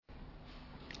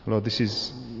Lord, this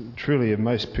is truly a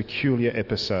most peculiar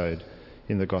episode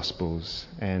in the Gospels,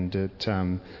 and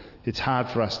it's hard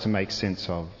for us to make sense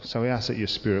of. So we ask that your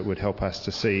Spirit would help us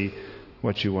to see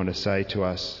what you want to say to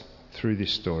us through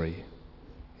this story.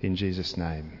 In Jesus'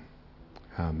 name,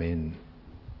 amen.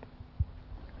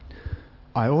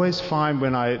 I always find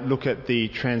when I look at the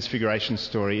Transfiguration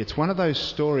story, it's one of those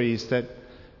stories that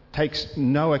takes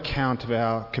no account of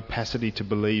our capacity to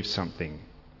believe something.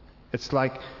 It's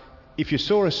like if you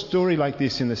saw a story like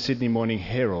this in the Sydney Morning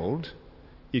Herald,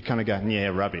 you kind of go, yeah,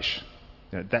 rubbish.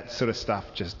 That sort of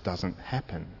stuff just doesn't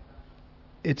happen.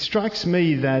 It strikes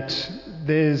me that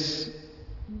there's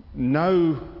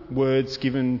no words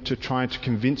given to try to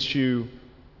convince you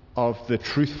of the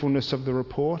truthfulness of the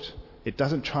report. It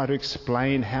doesn't try to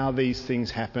explain how these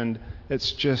things happened.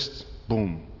 It's just,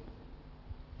 boom,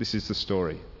 this is the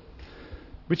story,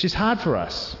 which is hard for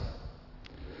us.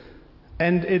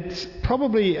 And it's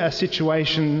probably a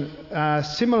situation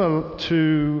similar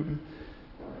to...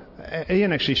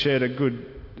 Ian actually shared a good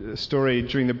story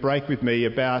during the break with me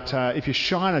about if you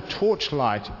shine a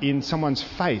torchlight in someone's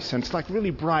face and it's like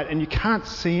really bright and you can't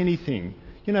see anything.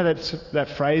 You know that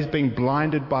phrase, being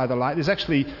blinded by the light? There's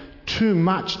actually too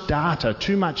much data,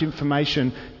 too much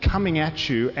information coming at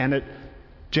you, and it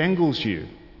jangles you.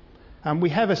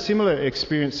 We have a similar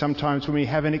experience sometimes when we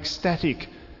have an ecstatic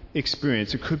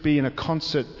experience. It could be in a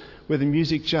concert where the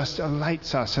music just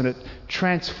elates us and it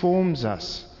transforms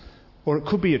us. Or it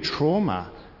could be a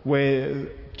trauma where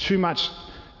too much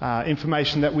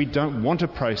information that we don't want to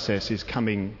process is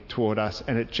coming toward us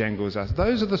and it jangles us.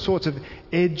 Those are the sorts of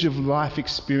edge-of-life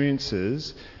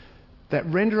experiences that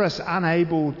render us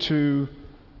unable to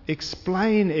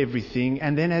explain everything,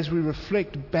 and then as we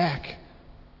reflect back,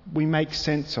 we make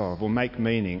sense of or make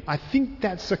meaning. I think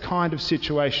that's the kind of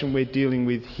situation we're dealing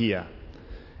with here.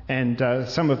 And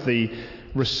some of the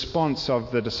response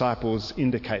of the disciples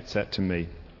indicates that to me.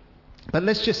 But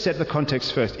let's just set the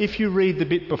context first. If you read the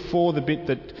bit before the bit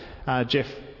that Jeff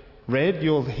read,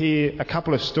 you'll hear a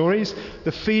couple of stories.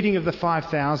 The feeding of the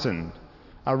 5,000,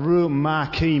 a real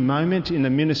marquee moment in the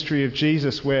ministry of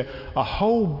Jesus where a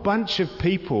whole bunch of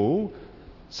people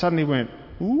suddenly went,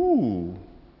 ooh,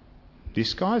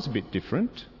 this guy's a bit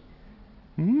different.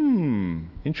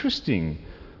 Interesting.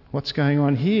 What's going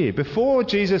on here? Before,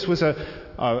 Jesus was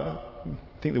I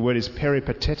think the word is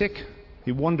peripatetic.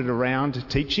 He wandered around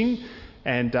teaching,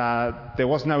 and there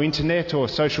was no internet or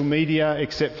social media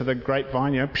except for the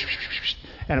grapevine, and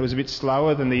it was a bit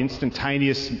slower than the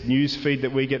instantaneous news feed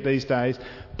that we get these days.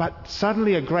 But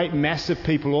suddenly a great mass of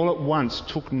people all at once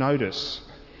took notice.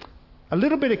 A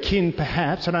little bit akin,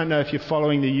 perhaps, I don't know if you're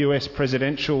following the US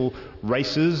presidential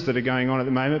races that are going on at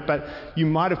the moment, but you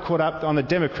might have caught up on the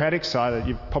Democratic side.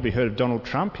 You've probably heard of Donald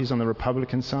Trump. He's on the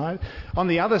Republican side. On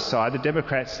the other side, the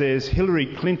Democrats, there's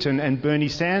Hillary Clinton and Bernie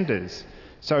Sanders.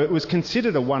 So it was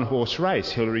considered a one-horse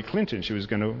race. Hillary Clinton, she was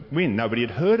going to win. Nobody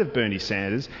had heard of Bernie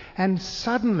Sanders. And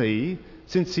suddenly,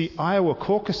 since the Iowa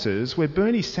caucuses, where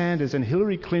Bernie Sanders and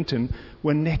Hillary Clinton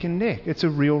were neck and neck, it's a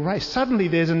real race. Suddenly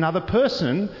there's another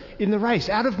person in the race.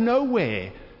 Out of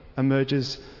nowhere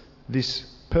emerges this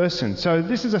person. So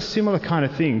this is a similar kind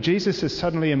of thing. Jesus has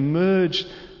suddenly emerged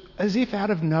as if out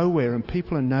of nowhere, and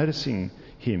people are noticing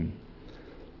him.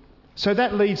 So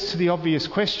that leads to the obvious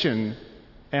question,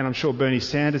 and I'm sure Bernie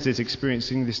Sanders is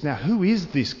experiencing this now. Who is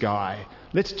this guy?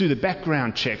 Let's do the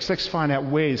background checks. Let's find out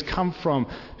where he's come from,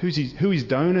 who his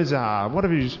donors are, what are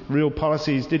his real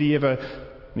policies. Did he ever,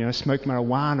 smoke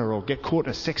marijuana or get caught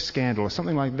in a sex scandal or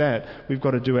something like that? We've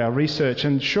got to do our research.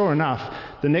 And sure enough,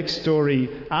 the next story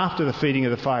after the feeding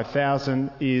of the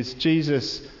 5,000 is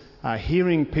Jesus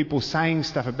hearing people saying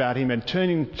stuff about him and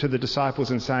turning to the disciples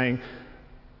and saying,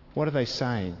 what are they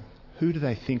saying? Who do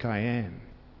they think I am?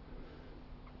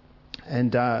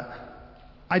 And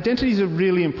identity is a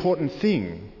really important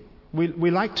thing.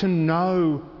 We like to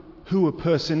know who a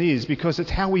person is because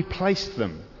it's how we place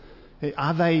them.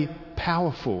 Are they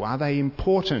powerful? Are they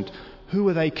important? Who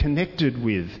are they connected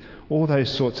with? All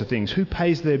those sorts of things. Who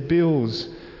pays their bills?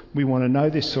 We want to know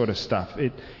this sort of stuff.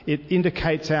 It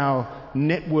indicates our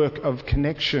network of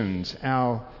connections,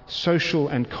 our social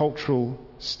and cultural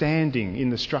standing in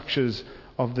the structures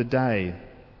of the day.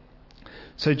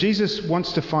 So Jesus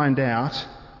wants to find out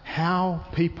how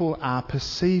people are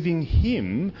perceiving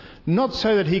him, not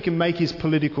so that he can make his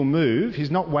political move.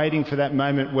 He's not waiting for that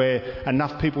moment where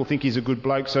enough people think he's a good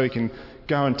bloke so he can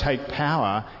go and take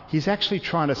power. He's actually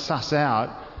trying to suss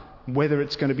out whether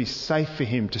it's going to be safe for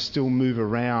him to still move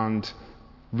around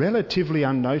relatively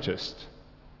unnoticed.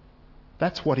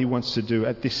 That's what he wants to do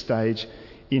at this stage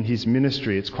in his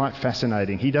ministry. It's quite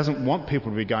fascinating. He doesn't want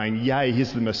people to be going, yay,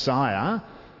 he's the Messiah.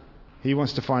 He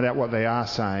wants to find out what they are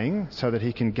saying so that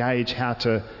he can gauge how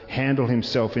to handle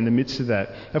himself in the midst of that.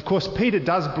 Of course, Peter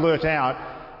does blurt out,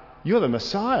 "You're the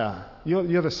Messiah.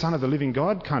 You're the Son of the living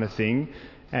God," kind of thing.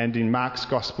 And in Mark's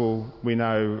Gospel, we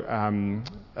know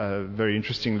a very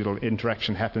interesting little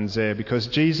interaction happens there, because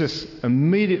Jesus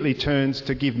immediately turns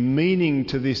to give meaning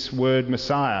to this word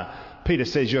Messiah. Peter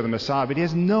says, "You're the Messiah," but he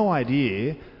has no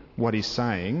idea what he's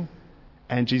saying.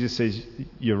 And Jesus says,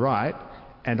 "You're right,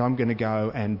 and I'm going to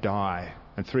go and die.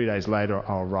 And 3 days later,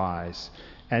 I'll rise."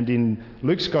 And in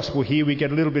Luke's Gospel here, we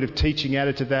get a little bit of teaching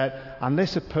added to that.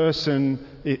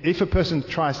 If a person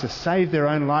tries to save their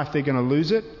own life, they're going to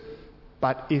lose it.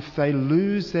 But if they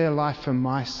lose their life for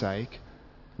my sake,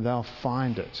 they'll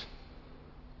find it.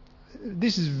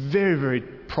 This is very, very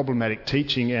problematic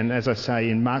teaching. And as I say,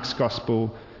 in Mark's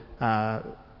Gospel,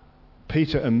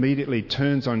 Peter immediately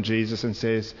turns on Jesus and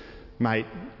says, "Mate,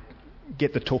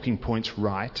 get the talking points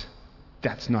right.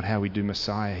 That's not how we do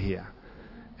Messiah here."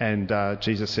 And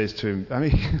Jesus says to him,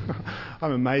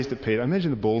 I'm amazed at Peter. Imagine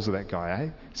the balls of that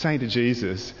guy, saying to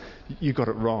Jesus, "You got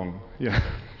it wrong." Yeah.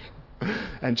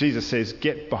 And Jesus says,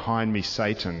 "Get behind me,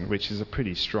 Satan," which is a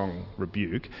pretty strong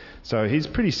rebuke. So he's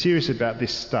pretty serious about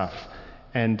this stuff.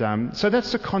 And so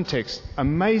that's the context.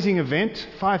 Amazing event,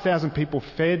 5,000 people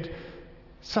fed,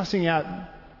 sussing out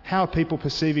how are people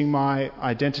perceiving my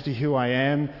identity, who I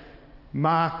am.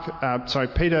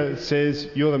 Peter says,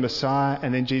 "You're the Messiah,"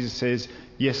 and then Jesus says,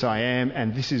 "Yes, I am,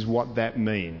 and this is what that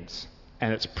means."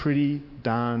 And it's pretty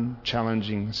darn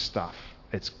challenging stuff.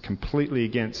 It's completely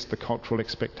against the cultural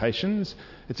expectations.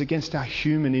 It's against our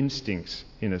human instincts,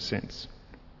 in a sense.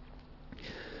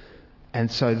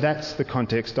 And so that's the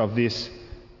context of this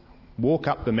walk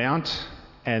up the mount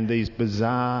and these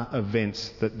bizarre events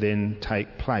that then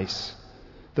take place.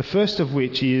 The first of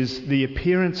which is the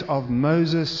appearance of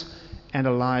Moses and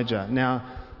Elijah. Now,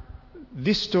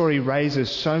 this story raises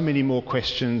so many more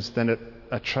questions than it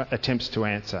attempts to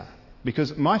answer.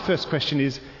 Because my first question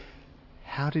is,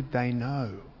 how did they know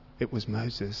it was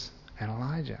Moses and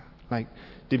Elijah?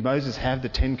 Did Moses have the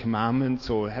 10 Commandments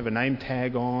or have a name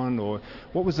tag on? Or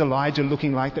what was Elijah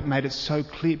looking like that made it so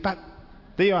clear? But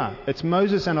there you are. It's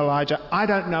Moses and Elijah. I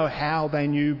don't know how they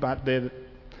knew, but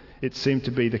it seemed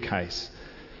to be the case.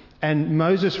 And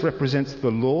Moses represents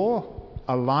the law.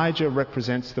 Elijah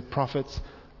represents the prophets.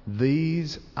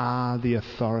 These are the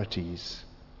authorities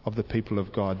of the people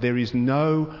of God. There is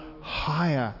no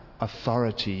higher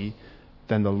authority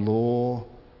than the law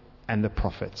and the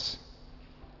prophets,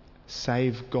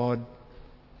 save God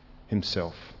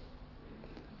himself.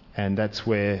 And that's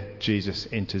where Jesus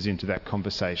enters into that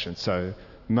conversation. So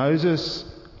Moses,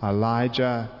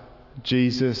 Elijah,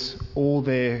 Jesus, all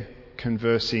there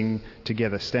conversing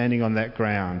together, standing on that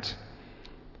ground.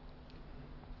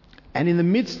 And in the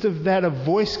midst of that, a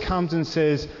voice comes and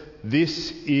says,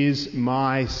 "This is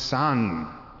my son.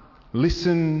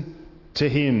 Listen to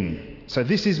him." So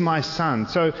this is my son.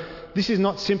 So this is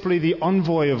not simply the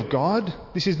envoy of God.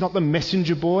 This is not the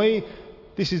messenger boy.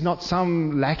 This is not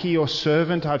some lackey or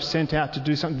servant I've sent out to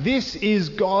do something. This is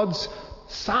God's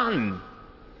son.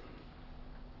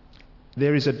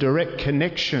 There is a direct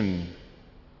connection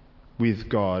with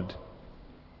God.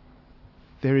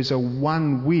 There is a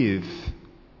one with.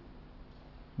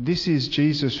 This is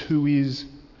Jesus, who is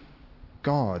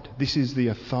God. This is the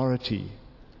authority.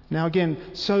 Now again,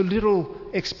 so little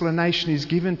explanation is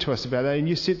given to us about that, and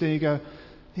you sit there and you go,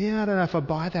 "Yeah, I don't know if I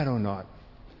buy that or not."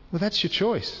 Well, that's your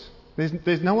choice.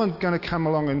 There's no one going to come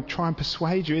along and try and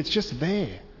persuade you. It's just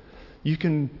there. You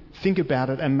can think about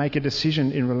it and make a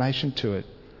decision in relation to it.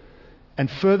 And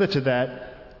further to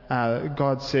that,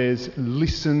 God says,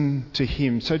 "Listen to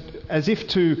him." So as if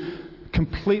to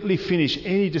completely finish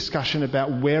any discussion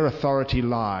about where authority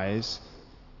lies,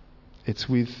 it's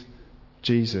with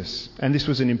Jesus. And this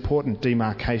was an important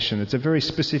demarcation. It's a very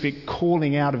specific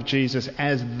calling out of Jesus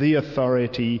as the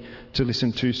authority to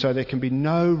listen to, so there can be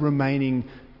no remaining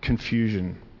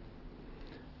confusion.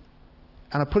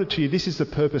 And I put it to you, this is the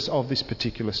purpose of this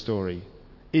particular story.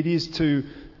 It is to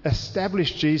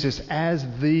establish Jesus as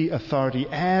the authority,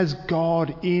 as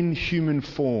God in human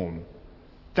form.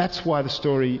 That's why the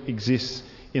story exists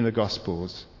in the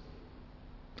Gospels.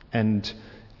 And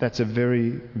that's a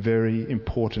very, very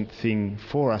important thing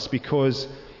for us, because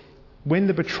when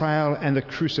the betrayal and the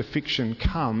crucifixion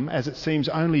come, as it seems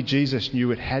only Jesus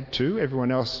knew it had to,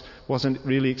 everyone else wasn't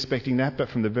really expecting that, but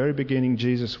from the very beginning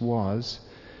Jesus was,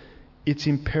 it's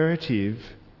imperative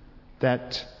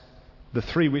that the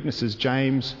three witnesses,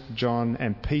 James, John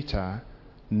and Peter,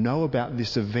 know about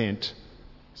this event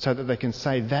so that they can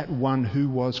say that one who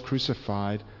was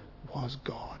crucified was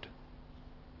God.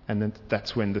 And then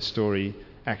that's when the story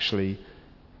actually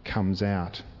comes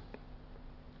out.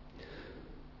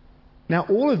 Now,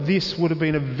 all of this would have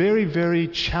been a very, very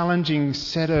challenging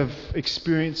set of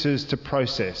experiences to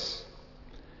process.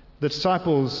 The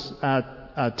disciples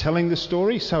are telling the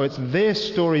story, so it's their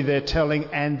story they're telling,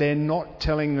 and they're not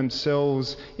telling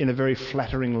themselves in a very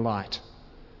flattering light.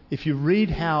 If you read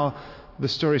how the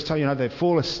story is told, they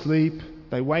fall asleep,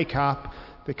 they wake up,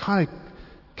 they're kind of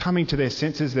coming to their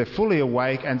senses, they're fully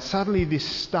awake, and suddenly this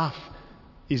stuff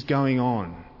is going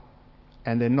on,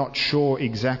 and they're not sure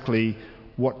exactly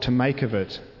what to make of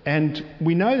it. And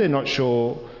we know they're not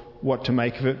sure what to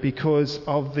make of it because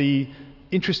of the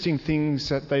interesting things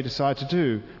that they decide to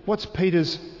do. What's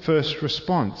Peter's first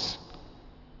response?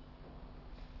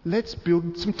 Let's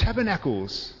build some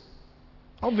tabernacles.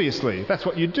 Obviously, that's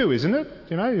what you do, isn't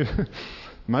it?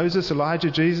 Moses, Elijah,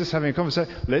 Jesus having a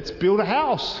conversation. Let's build a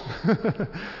house.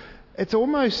 It's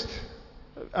almost,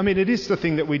 it is the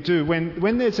thing that we do.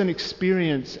 When there's an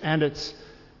experience and it's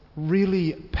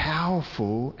really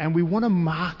powerful and we want to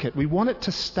mark it, we want it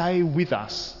to stay with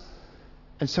us.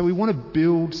 And so we want to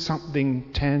build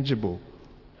something tangible.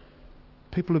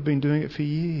 People have been doing it for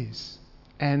years.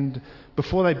 And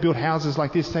before they built houses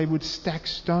like this, they would stack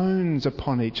stones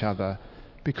upon each other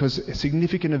because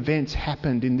significant events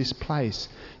happened in this place.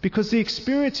 Because the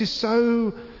experience is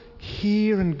so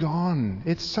here and gone.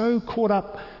 It's so caught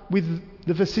up with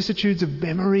the vicissitudes of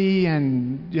memory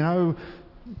and,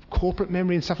 corporate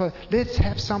memory and stuff like that. Let's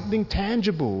have something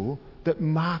tangible that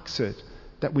marks it,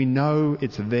 that we know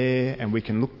it's there and we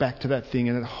can look back to that thing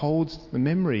and it holds the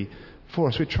memory for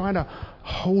us. We're trying to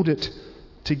hold it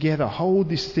together, hold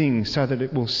this thing so that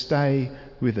it will stay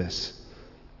with us.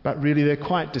 But really they're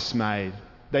quite dismayed.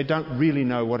 They don't really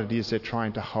know what it is they're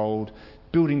trying to hold.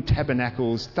 Building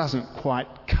tabernacles doesn't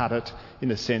quite cut it in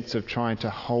the sense of trying to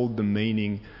hold the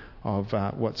meaning of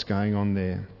what's going on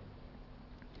there.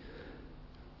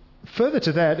 Further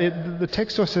to that, the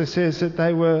text also says that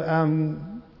they were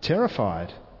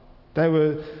terrified. They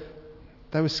were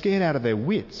scared out of their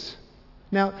wits.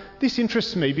 Now, this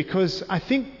interests me because I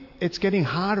think it's getting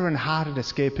harder and harder to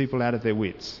scare people out of their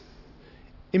wits.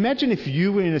 Imagine if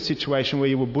you were in a situation where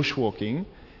you were bushwalking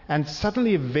and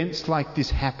suddenly events like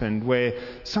this happened where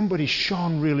somebody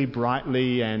shone really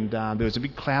brightly and there was a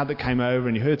big cloud that came over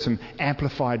and you heard some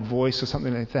amplified voice or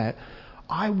something like that.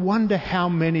 I wonder how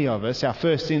many of us, our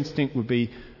first instinct would be,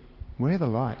 where are the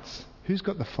lights? Who's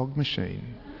got the fog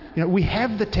machine? We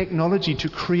have the technology to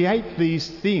create these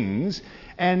things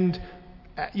and,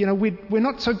 we're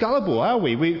not so gullible, are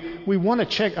we? We want to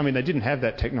check. They didn't have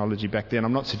that technology back then.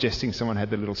 I'm not suggesting someone had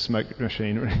the little smoke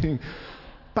machine or anything.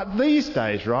 But these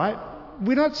days, right,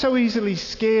 we're not so easily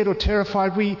scared or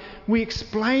terrified. We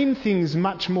explain things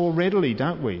much more readily,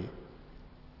 don't we?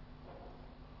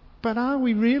 But are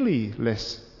we really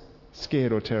less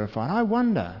scared or terrified? I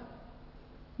wonder.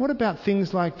 What about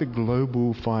things like the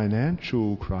global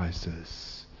financial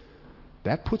crisis?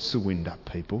 That puts the wind up,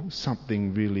 people.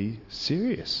 Something really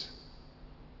serious.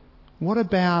 What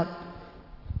about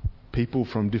people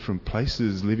from different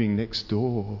places living next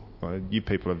door? Well, you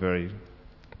people are very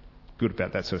good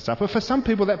about that sort of stuff. But for some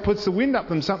people, that puts the wind up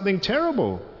them, something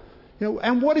terrible.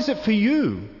 And what is it for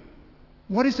you?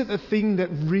 What is it the thing that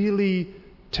really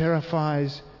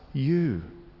terrifies you?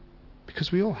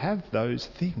 Because we all have those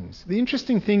things. The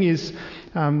interesting thing is,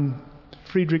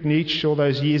 Friedrich Nietzsche all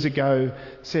those years ago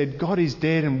said, God is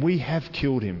dead and we have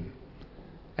killed him.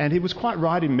 And he was quite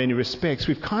right in many respects.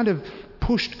 We've kind of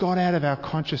pushed God out of our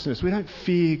consciousness. We don't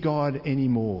fear God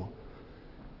anymore.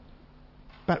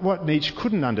 But what Nietzsche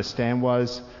couldn't understand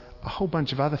was a whole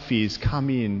bunch of other fears come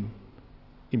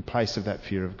in place of that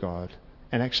fear of God.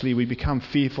 And actually we become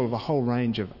fearful of a whole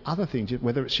range of other things,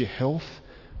 whether it's your health,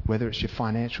 whether it's your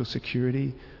financial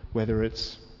security, whether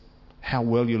it's how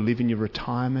well you live in your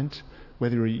retirement,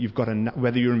 whether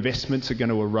your investments are going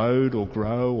to erode or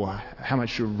grow, or how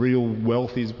much your real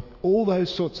wealth is. All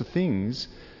those sorts of things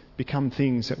become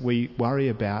things that we worry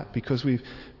about because we've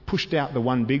pushed out the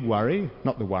one big worry,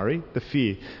 not the worry, the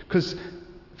fear. Because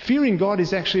fearing God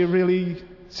is actually a really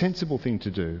sensible thing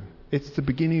to do. It's the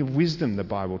beginning of wisdom, the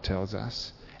Bible tells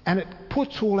us. And it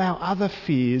puts all our other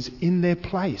fears in their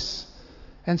place.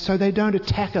 And so they don't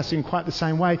attack us in quite the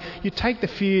same way. You take the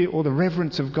fear or the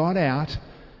reverence of God out,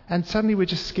 and suddenly we're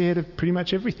just scared of pretty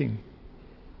much everything.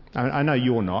 I know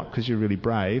you're not because you're really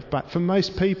brave, but for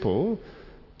most people,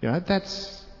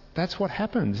 that's what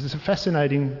happens. It's a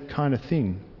fascinating kind of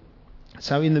thing.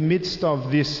 So in the midst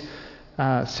of this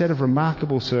set of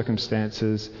remarkable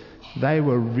circumstances, they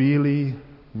were really,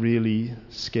 really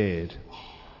scared.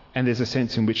 And there's a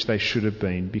sense in which they should have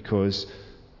been because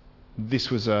this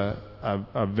was a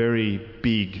very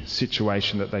big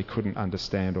situation that they couldn't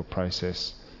understand or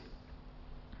process.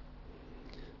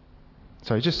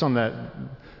 So just on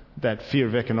that fear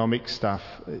of economic stuff,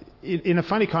 in a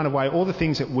funny kind of way, all the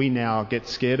things that we now get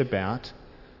scared about,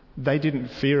 they didn't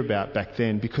fear about back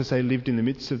then because they lived in the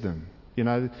midst of them. You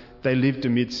know, they lived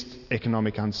amidst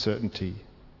economic uncertainty.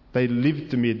 They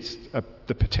lived amidst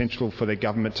the potential for their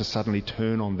government to suddenly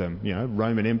turn on them. You know,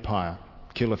 Roman Empire,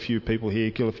 kill a few people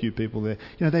here, kill a few people there.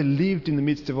 You know, they lived in the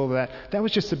midst of all of that. That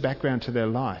was just the background to their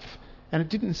life. And it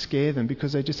didn't scare them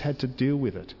because they just had to deal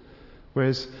with it.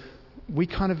 Whereas we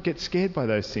kind of get scared by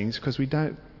those things because we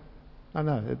don't... I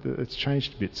don't know, it's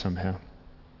changed a bit somehow.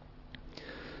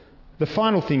 The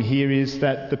final thing here is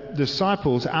that the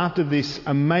disciples, after this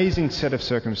amazing set of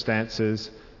circumstances,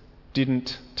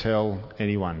 didn't tell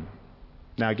anyone.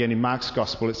 Now again, in Mark's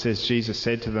Gospel it says Jesus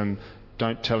said to them,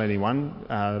 don't tell anyone.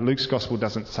 Luke's Gospel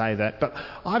doesn't say that. But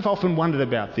I've often wondered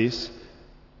about this.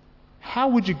 How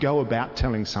would you go about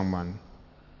telling someone?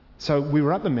 So we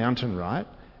were up the mountain, right?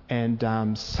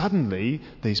 And suddenly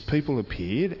these people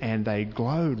appeared and they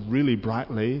glowed really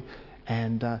brightly.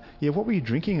 And what were you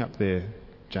drinking up there,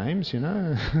 James? You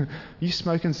know, are you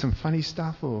smoking some funny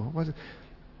stuff or what?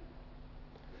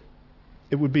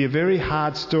 It would be a very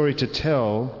hard story to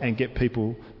tell and get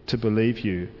people to believe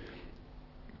you.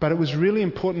 But it was really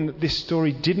important that this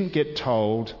story didn't get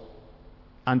told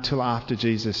until after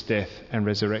Jesus' death and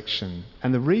resurrection.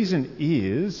 And the reason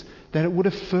is that it would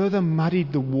have further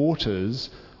muddied the waters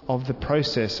of the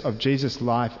process of Jesus'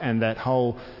 life and that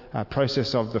whole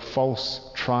process of the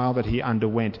false trial that he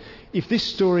underwent. If this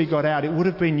story got out, it would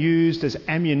have been used as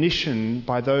ammunition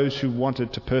by those who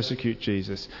wanted to persecute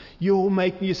Jesus. You're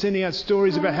sending out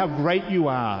stories about how great you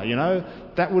are, you know.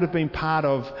 That would have been part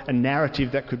of a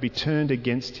narrative that could be turned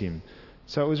against him.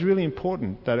 So it was really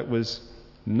important that it was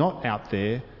not out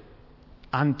there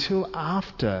until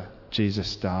after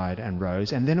Jesus died and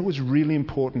rose. And then it was really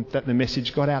important that the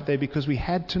message got out there because we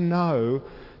had to know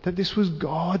that this was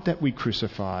God that we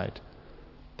crucified.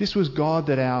 This was God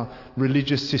that our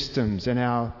religious systems and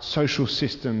our social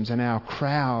systems and our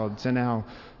crowds and our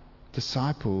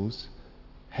disciples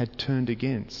had turned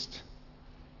against.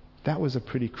 That was a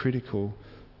pretty critical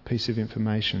piece of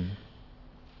information.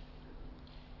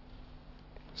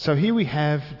 So here we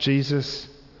have Jesus.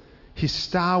 His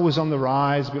star was on the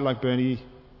rise, a bit like Bernie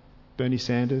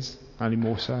Sanders, only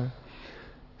more so.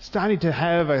 Starting to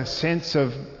have a sense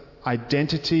of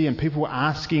identity, and people were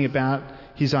asking about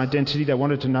his identity. They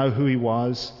wanted to know who he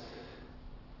was.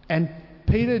 And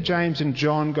Peter, James and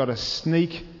John got a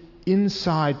sneak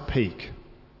inside peek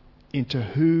into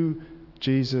who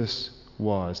Jesus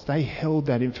was. They held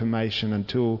that information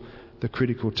until the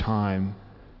critical time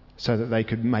so that they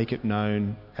could make it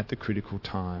known at the critical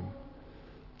time.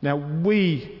 Now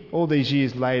we, all these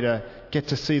years later, get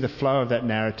to see the flow of that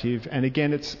narrative, and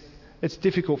again it's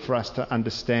difficult for us to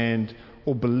understand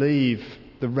or believe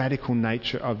the radical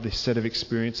nature of this set of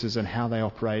experiences and how they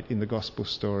operate in the gospel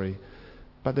story.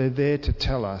 But they're there to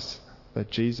tell us that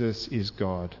Jesus is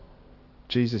God.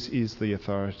 Jesus is the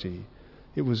authority.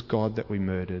 It was God that we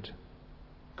murdered,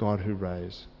 God who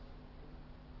rose.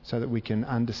 So that we can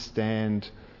understand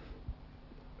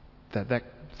that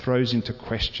throws into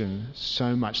question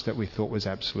so much that we thought was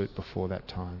absolute before that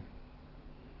time.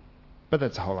 But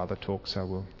that's a whole other talk, so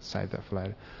we'll save that for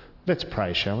later. Let's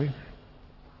pray, shall we?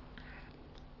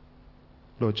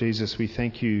 Lord Jesus, we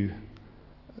thank you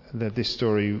that this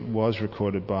story was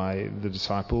recorded by the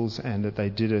disciples and that they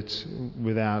did it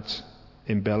without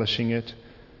embellishing it,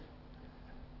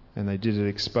 and they did it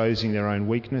exposing their own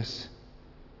weakness,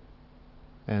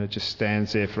 and it just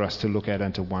stands there for us to look at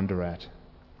and to wonder at.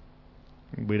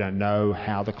 We don't know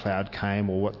how the cloud came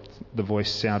or what the voice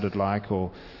sounded like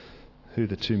or who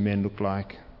the two men looked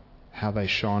like, how they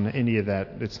shone, any of that,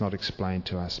 it's not explained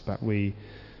to us, but we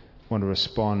want to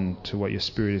respond to what your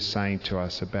Spirit is saying to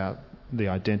us about the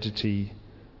identity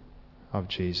of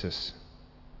Jesus.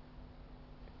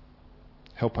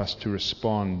 Help us to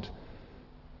respond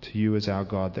to you as our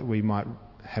God, that we might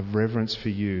have reverence for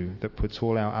you that puts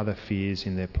all our other fears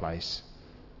in their place,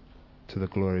 to the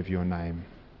glory of your name.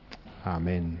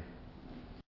 Amen.